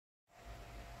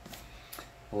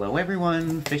Hello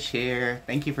everyone, Fish here.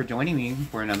 Thank you for joining me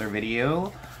for another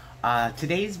video.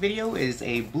 Today's video is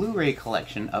a Blu-ray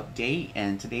Collection update,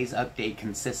 and today's update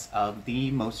consists of the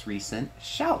most recent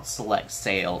Shout Select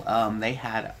sale. They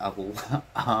had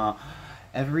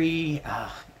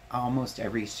almost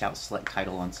every Shout Select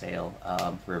title on sale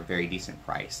for a very decent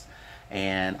price.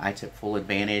 And I took full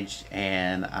advantage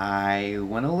and I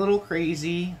went a little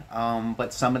crazy,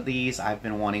 but some of these I've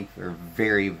been wanting for a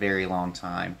very, very long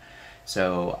time.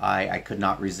 So I could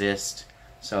not resist.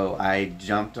 So I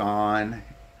jumped on,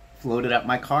 loaded up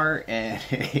my cart, and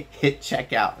hit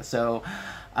checkout. So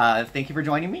thank you for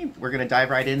joining me. We're going to dive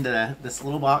right into this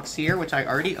little box here, which I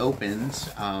already opened,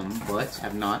 but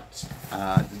have not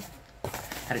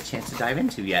had a chance to dive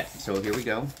into yet. So here we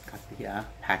go. Got the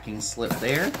packing slip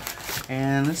there.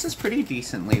 And this is pretty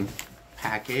decently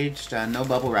packaged, no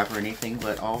bubble wrap or anything,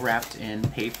 but all wrapped in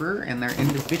paper, and they're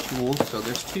individual, so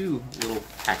there's two little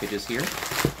packages here.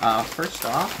 First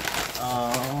off,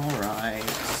 alright,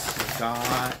 we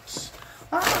got,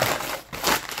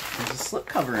 there's a slip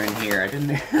cover in here. I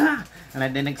didn't, and I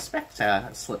didn't expect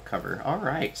a slip cover.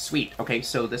 Alright, sweet. Okay,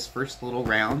 so this first little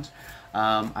round,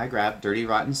 I grabbed Dirty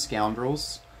Rotten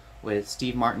Scoundrels with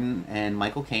Steve Martin and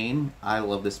Michael Caine. I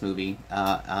love this movie.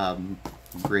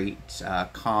 Great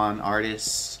con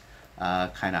artists,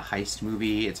 kind of heist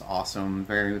movie. It's awesome.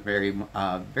 Very,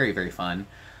 very fun.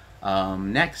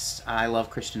 Next, I love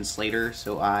Christian Slater,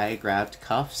 so I grabbed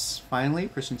Cuffs, finally.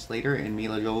 Christian Slater and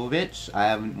Mila Jovovich. I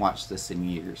haven't watched this in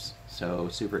years, so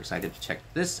super excited to check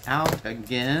this out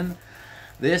again.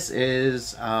 This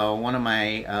is one of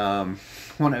my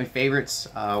favorites,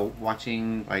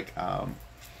 watching like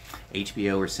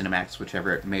HBO or Cinemax,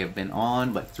 whichever it may have been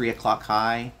on, but 3 O'Clock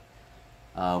High.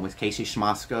 With Casey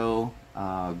Schmosko,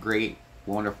 great,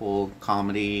 wonderful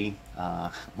comedy.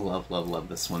 Love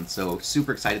this one. So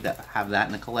super excited to have that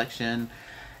in the collection.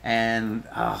 And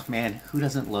oh man, who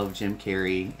doesn't love Jim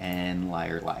Carrey and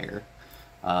Liar Liar?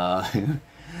 The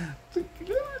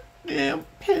goddamn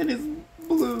pen is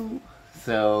blue.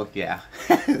 So yeah,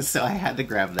 so I had to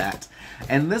grab that.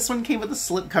 And this one came with a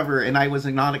slipcover, and I was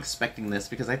not expecting this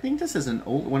because I think this is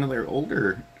one of their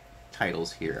older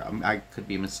titles here. I could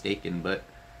be mistaken, but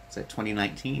it's at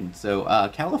 2019. So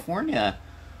California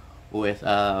with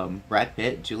Brad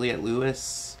Pitt, Juliette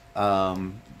Lewis,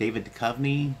 David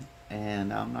Duchovny,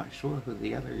 and I'm not sure who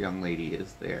the other young lady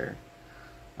is there.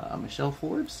 Michelle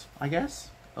Forbes, I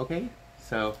guess. Okay,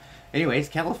 so anyways,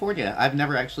 California. I've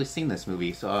never actually seen this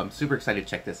movie, so I'm super excited to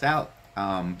check this out.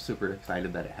 Super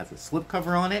excited that it has a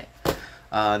slipcover on it.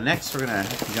 Next, we're gonna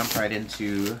jump right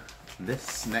into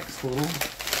this next little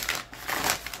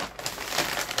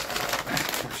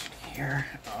portion here.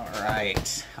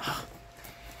 Alright.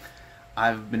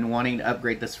 I've been wanting to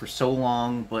upgrade this for so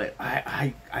long, but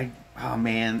oh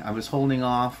man, I was holding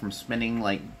off from spending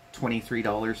like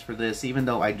 $23 for this, even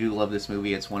though I do love this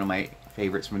movie. It's one of my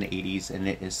favorites from the 80s, and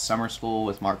it is Summer School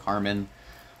with Mark Harmon.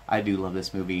 I do love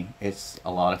this movie. It's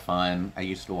a lot of fun. I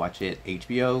used to watch it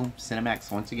HBO, Cinemax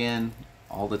once again,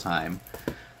 all the time.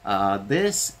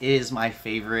 This is my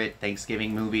favorite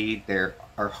Thanksgiving movie. There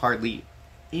are hardly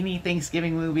any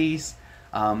Thanksgiving movies.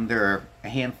 There are a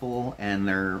handful, and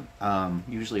they're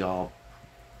usually all,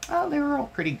 they were all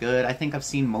pretty good. I think I've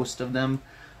seen most of them.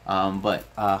 But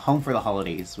Home for the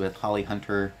Holidays with Holly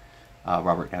Hunter,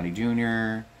 Robert Downey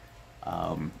Jr.,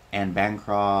 Anne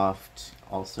Bancroft,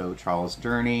 also Charles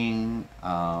Durning,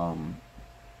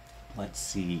 let's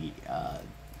see,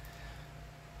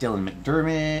 Dylan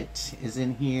McDermott is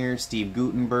in here, Steve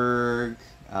Guttenberg,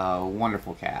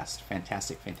 wonderful cast,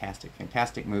 fantastic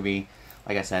movie.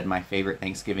 Like I said, my favorite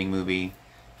Thanksgiving movie.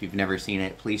 If you've never seen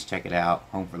it, please check it out,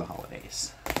 Home for the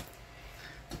Holidays.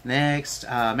 Next,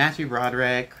 Matthew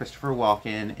Broderick, Christopher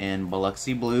Walken in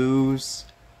Biloxi Blues,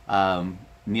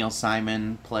 Neil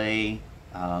Simon play.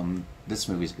 This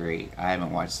movie's great. I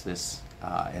haven't watched this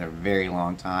in a very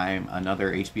long time.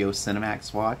 Another HBO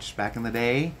Cinemax watch back in the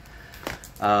day.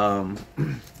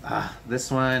 This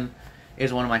one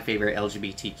is one of my favorite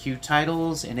LGBTQ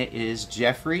titles, and it is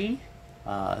Jeffrey,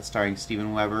 starring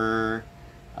Steven Weber.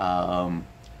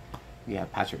 We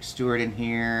have Patrick Stewart in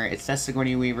here. It says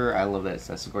Sigourney Weaver. I love that it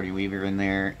says Sigourney Weaver in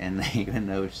there, and even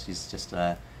though she's just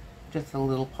a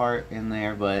little part in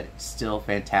there, but still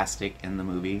fantastic in the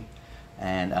movie.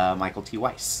 And Michael T.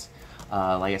 Weiss.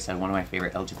 Like I said, one of my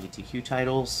favorite LGBTQ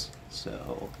titles.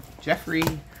 So, Jeffrey.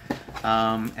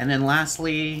 And then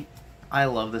lastly, I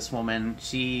love this woman.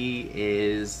 She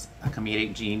is a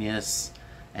comedic genius,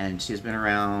 and she's been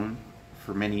around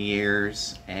for many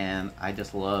years, and I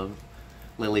just love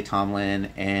Lily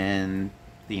Tomlin and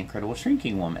The Incredible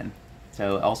Shrinking Woman.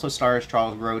 So it also stars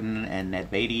Charles Grodin and Ned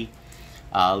Beatty.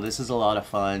 This is a lot of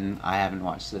fun. I haven't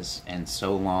watched this in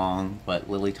so long, but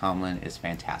Lily Tomlin is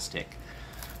fantastic.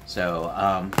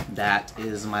 So that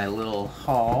is my little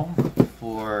haul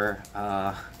for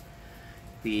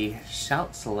the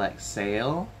Shout Select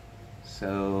sale.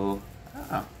 So,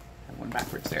 oh, I went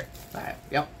backwards there.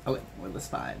 Yep, oh wait, with the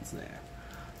spines there.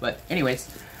 But anyways,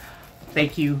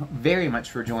 thank you very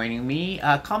much for joining me.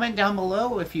 Comment down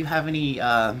below if you have any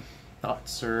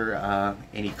thoughts or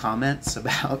any comments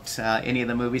about any of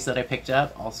the movies that I picked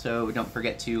up. Also, don't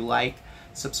forget to like,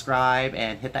 subscribe,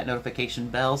 and hit that notification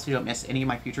bell so you don't miss any of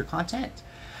my future content.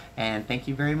 And thank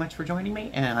you very much for joining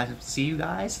me, and I'll see you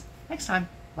guys next time.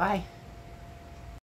 Bye.